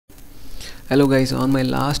Hello guys, on my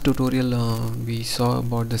last tutorial we saw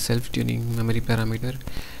about the self-tuning memory parameter,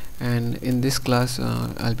 and in this class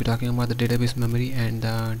I'll be talking about the database memory and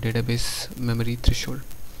the database memory threshold.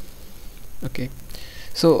 Okay,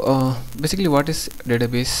 so basically what is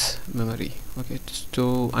database memory? Okay,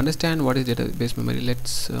 to understand what is database memory,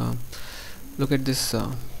 let's look at this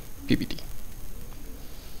PPT.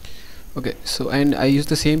 Okay, so and I use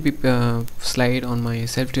the same slide on my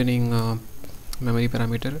self-tuning memory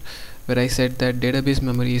parameter, where I said that database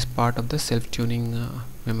memory is part of the self-tuning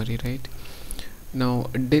memory, right? Now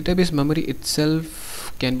database memory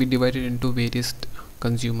itself can be divided into various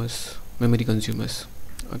consumers, memory consumers.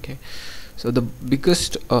 Okay, so the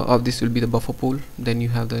biggest of this will be the buffer pool. Then you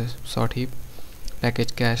have the sort heap,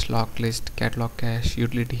 package cache, lock list, catalog cache,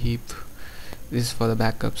 utility heap. This is for the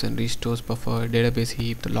backups and restores buffer, database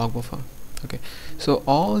heap, the log buffer. Okay, so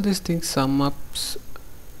all these things sum up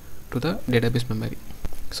to the database memory.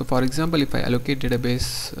 So for example, if I allocate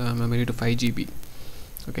database memory to 5 GB,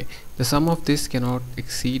 okay, the sum of this cannot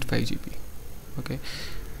exceed 5 GB. Okay,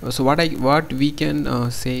 so what we can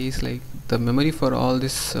say is, like, the memory for all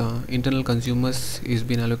this internal consumers is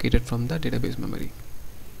being allocated from the database memory.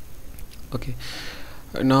 Okay,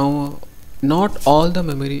 now not all the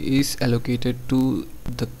memory is allocated to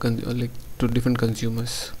the to different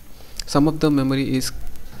consumers. Some of the memory is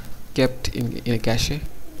kept in a cache.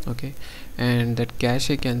 Okay, and that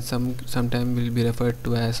cache can sometime will be referred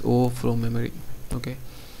to as overflow memory. Okay,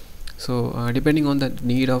 so depending on the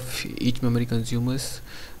need of each memory consumers,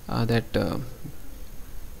 the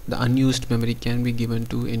unused memory can be given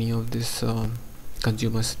to any of these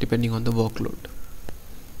consumers depending on the workload.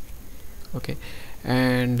 Okay,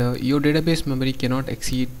 and your database memory cannot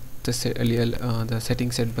exceed the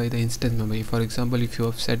setting set by the instance memory. For example, if you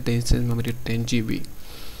have set the instance memory to 10 GB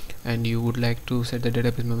and you would like to set the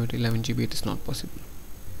database memory to 11 GB, it is not possible.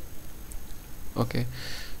 Okay,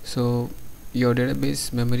 so your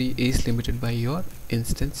database memory is limited by your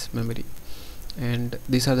instance memory, and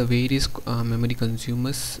these are the various memory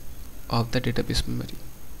consumers of the database memory.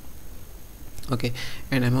 Okay,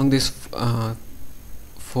 and among this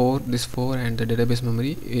four and the database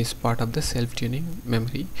memory is part of the self-tuning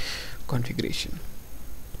memory configuration.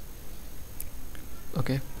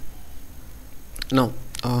 Okay, now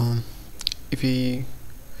if we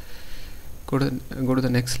go to the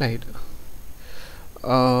next slide.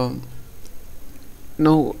 Now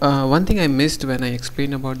one thing I missed when I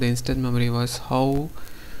explained about the instance memory was how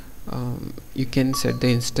you can set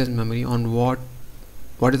the instance memory on what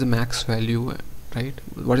is the max value, right?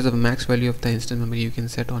 What is the max value of the instance memory you can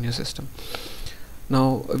set on your system?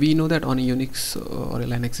 Now we know that on a Unix or a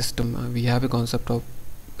Linux system we have a concept of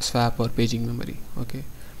swap or paging memory. Okay,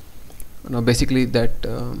 now basically that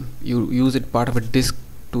you use it part of a disk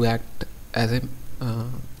to act as a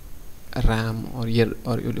RAM or you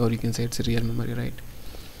can say it's a real memory, right?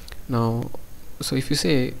 Now, so if you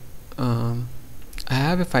say I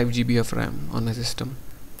have a 5 GB of RAM on my system,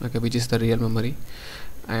 okay, which is the real memory,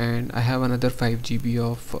 and I have another 5 GB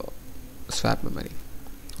of swap memory.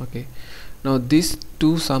 Okay, now these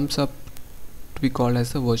two sums up to be called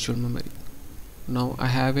as the virtual memory. Now I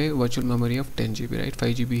have a virtual memory of 10 GB, right?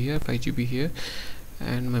 5 GB here, 5 GB here,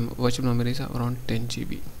 and my virtual memory is around 10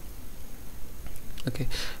 GB. Okay,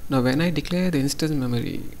 now when I declare the instance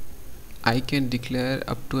memory, I can declare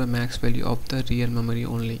up to a max value of the real memory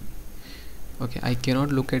only. Okay, I cannot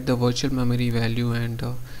look at the virtual memory value, and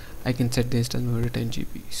I can set the instance memory to 10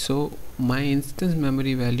 GB. So my instance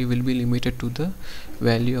memory value will be limited to the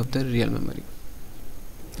value of the real memory.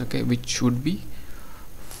 Okay, which should be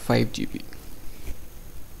 5 GB.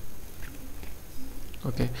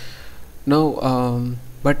 Okay, now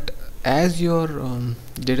but as your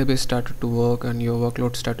database started to work and your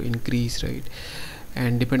workload start to increase, right,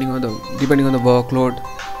 and depending on the workload,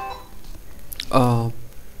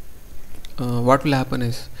 what will happen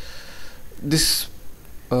is this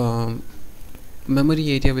memory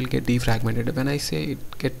area will get defragmented. When I say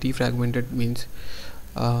it get defragmented, means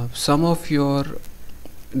some of your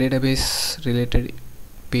database related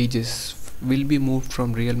pages will be moved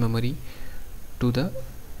from real memory to the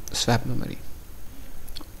swap memory.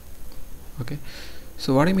 Okay,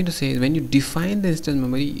 so what I mean to say is, when you define the instance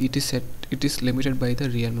memory, it is limited by the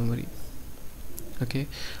real memory. Okay,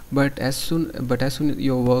 but as soon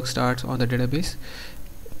your work starts on the database,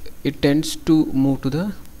 it tends to move to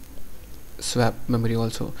the swap memory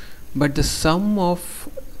also. But the sum of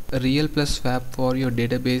real plus swap for your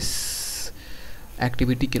database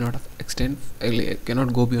activity cannot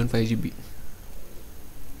go beyond 5 GB.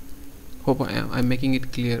 Hope I'm making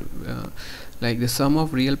it clear. Like, the sum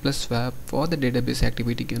of real plus swap for the database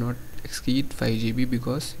activity cannot exceed 5 GB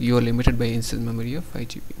because you are limited by instance memory of 5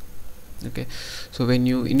 GB. Okay, so when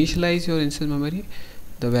you initialize your instance memory,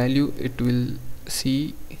 the value it will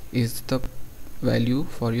see is the value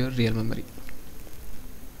for your real memory.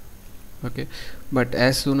 Okay, but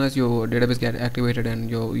as soon as your database get activated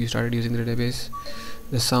and you started using the database,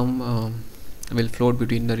 the sum will float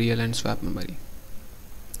between the real and swap memory.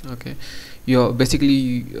 Okay, you're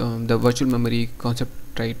basically the virtual memory concept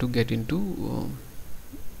try to get into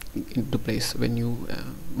place when you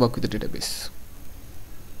work with the database.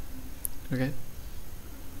 Okay,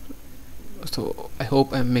 so I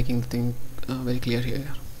hope I'm making the thing very clear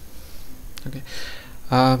here. Okay,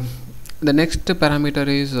 the next parameter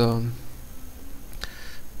is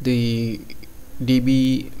the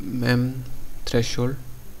DB mem threshold.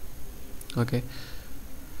 Okay,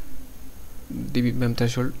 DB mem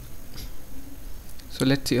threshold. So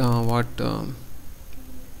let's see what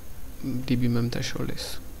DB mem threshold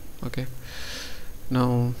is. Okay,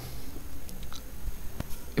 now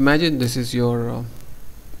imagine this is your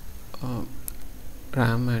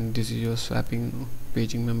RAM and this is your swapping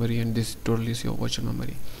paging memory, and this total is your virtual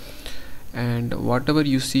memory, and whatever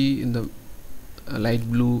you see in the light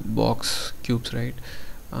blue box cubes, right,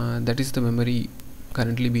 that is the memory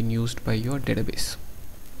currently being used by your database.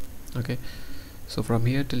 Okay, so from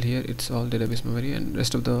here till here it's all database memory, and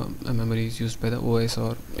rest of the memory is used by the OS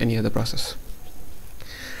or any other process.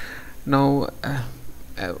 Now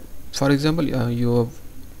for example, you have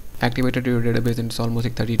activated your database and it's almost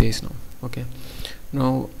like 30 days now. Okay,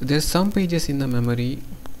 now there's some pages in the memory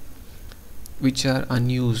which are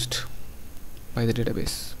unused by the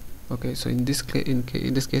database. Okay, so in this case,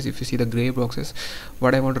 if you see the gray boxes,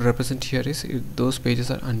 what I want to represent here is those pages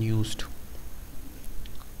are unused.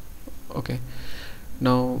 Okay,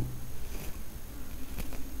 now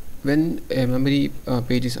when a memory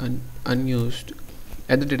page is unused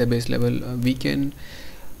at the database level, we can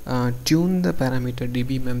tune the parameter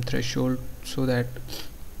DB mem threshold so that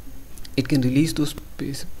it can release those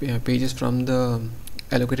pages from the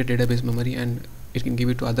allocated database memory, and it can give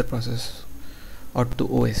it to other process or to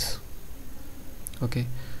OS. Okay,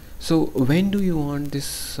 so when do you want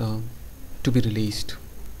this to be released?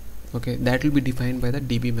 Okay, that will be defined by the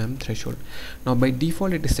DB mem threshold. Now by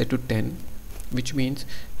default it is set to 10, which means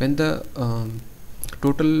when the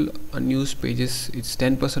total unused pages, it's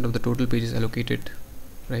 10% of the total pages allocated,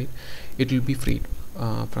 right, it will be freed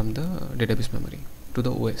from the database memory to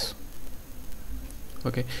the OS.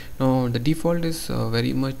 Okay, now the default is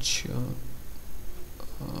very much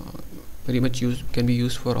used, can be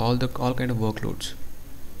used for all kind of workloads.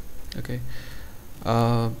 Okay,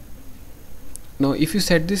 now if you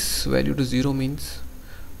set this value to 0, means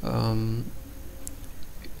the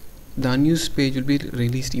unused page will be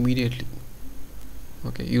released immediately.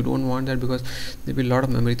 Okay, you don't want that because there will be a lot of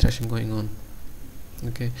memory thrashing going on.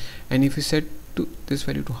 Okay, and if you set to this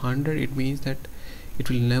value to 100, it means that it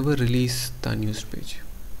will never release the unused page.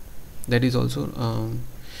 That is also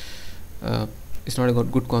it's not a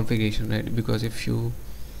good configuration, right? Because if you're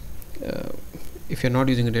not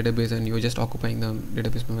using a database and you're just occupying the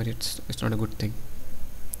database memory, it's not a good thing.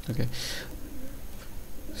 Okay,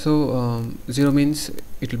 so 0 means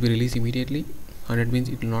it will be released immediately, 100 means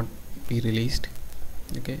it will not be released.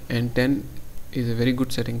 Okay, and 10 is a very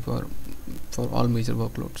good setting for all major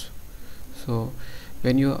workloads. So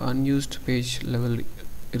when your unused page level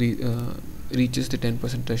reaches the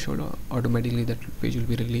 10% threshold, automatically that page will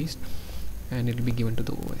be released and it will be given to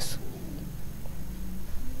the OS.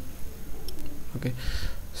 Okay,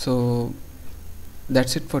 so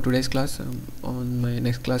that's it for today's class. On my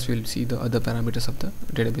next class we'll see the other parameters of the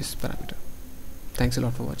database parameter. Thanks a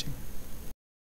lot for watching.